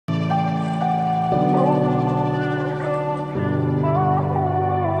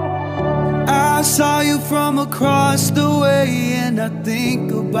saw you from across the way, and I think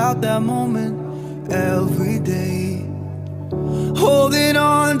about that moment every day. Holding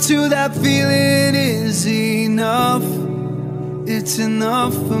on to that feeling is enough. It's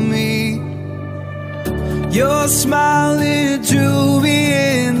enough for me. Your smile, it drew me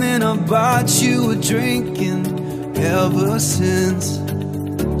in, and I bought you a drink, and ever since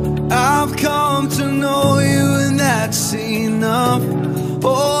I've come to know you, and that's enough.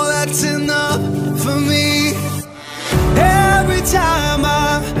 Oh, that's enough for me. Every time